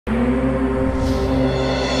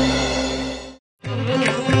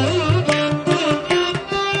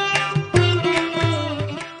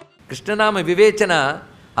కృష్ణనామ వివేచన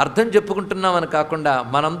అర్థం చెప్పుకుంటున్నామని కాకుండా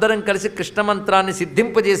మనందరం కలిసి కృష్ణ మంత్రాన్ని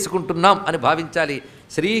సిద్ధింపజేసుకుంటున్నాం అని భావించాలి.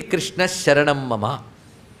 శ్రీకృష్ణ శరణం మమ.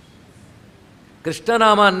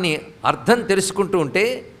 కృష్ణనామాన్ని అర్థం తెలుసుకుంటూ ఉంటే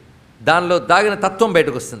దానిలో దాగిన తత్వం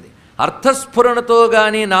బయటకు వస్తుంది. అర్థస్ఫురణతో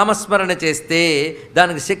కానీ నామస్మరణ చేస్తే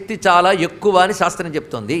దానికి శక్తి చాలా ఎక్కువ అని శాస్త్రం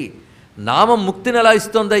చెప్తోంది. నామం ముక్తిని ఎలా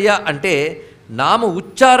ఇస్తోందయ్యా అంటే నామ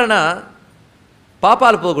ఉచ్చారణ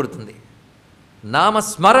పాపాలు పోగొడుతుంది,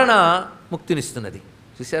 నామస్మరణ ముక్తినిస్తున్నది.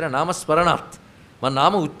 చూసారా, నామస్మరణార్థ్. మన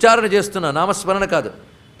నామ ఉచ్చారణ చేస్తున్నా, నామస్మరణ కాదు.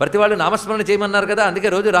 ప్రతి వాళ్ళు నామస్మరణ చేయమన్నారు కదా, అందుకే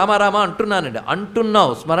రోజు రామారామ అంటున్నానండి.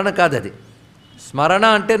 అంటున్నావు, స్మరణ కాదు అది. స్మరణ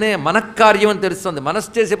అంటేనే మనఃకార్యం అని తెలుస్తుంది.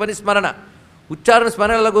 మనస్సు చేసే పని స్మరణ. ఉచ్చారణ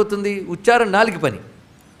స్మరణ ఎలాగవుతుంది? ఉచ్చారణ నాలుగు పని.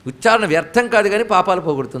 ఉచ్చారణ వ్యర్థం కాదు కానీ పాపాలు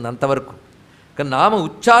పోగొడుతుంది అంతవరకు. కానీ నామ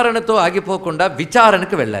ఉచ్చారణతో ఆగిపోకుండా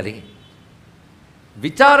విచారణకు వెళ్ళాలి.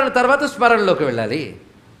 విచారణ తర్వాత స్మరణలోకి వెళ్ళాలి.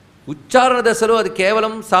 ఉచ్చారణ దశలో అది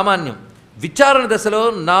కేవలం సామాన్యం, విచారణ దశలో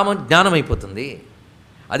నామం జ్ఞానమైపోతుంది.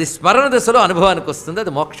 అది స్మరణ దశలో అనుభవానికి వస్తుంది,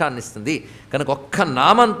 అది మోక్షాన్ని ఇస్తుంది. కనుక ఒక్క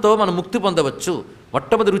నామంతో మనం ముక్తి పొందవచ్చు.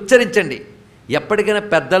 మొట్టమొదటి ఉచ్చరించండి. ఎప్పటికైనా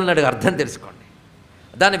పెద్దలను అడిగి అర్థం తెలుసుకోండి.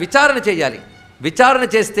 దాన్ని విచారణ చేయాలి. విచారణ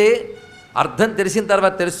చేస్తే అర్థం తెలిసిన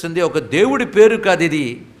తర్వాత తెలుస్తుంది ఒక దేవుడి పేరు కాదు ఇది,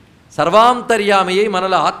 సర్వాంతర్యామి అయి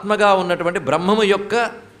మనలో ఆత్మగా ఉన్నటువంటి బ్రహ్మము యొక్క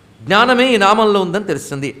జ్ఞానమే ఈ నామంలో ఉందని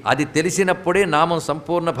తెలుస్తుంది. అది తెలిసినప్పుడే నామం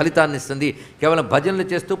సంపూర్ణ ఫలితాన్ని ఇస్తుంది. కేవలం భజనలు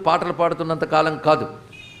చేస్తూ పాటలు పాడుతున్నంత కాలం కాదు.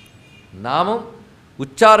 నామం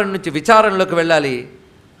ఉచ్చారణ నుంచి విచారణలోకి వెళ్ళాలి,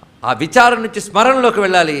 ఆ విచారణ నుంచి స్మరణలోకి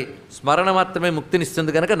వెళ్ళాలి. స్మరణ మాత్రమే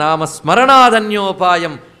ముక్తినిస్తుంది. కనుక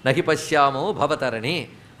నామస్మరణాదన్యోపాయం నహి పశ్యామో భవతరణి.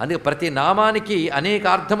 అందుకే ప్రతి నామానికి అనేక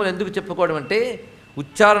అర్థములు ఎందుకు చెప్పుకోవడం అంటే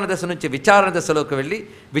ఉచ్చారణ దశ నుంచి విచారణ దశలోకి వెళ్ళి,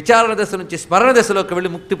 విచారణ దశ నుంచి స్మరణ దశలోకి వెళ్ళి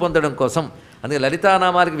ముక్తి పొందడం కోసం. అందుకే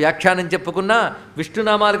లలితానామాలకు వ్యాఖ్యానం చెప్పుకున్నా,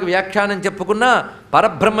 విష్ణునామాలకు వ్యాఖ్యానం చెప్పుకున్నా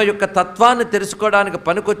పరబ్రహ్మ యొక్క తత్వాన్ని తెలుసుకోవడానికి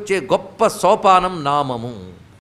పనికొచ్చే గొప్ప సోపానం నామము.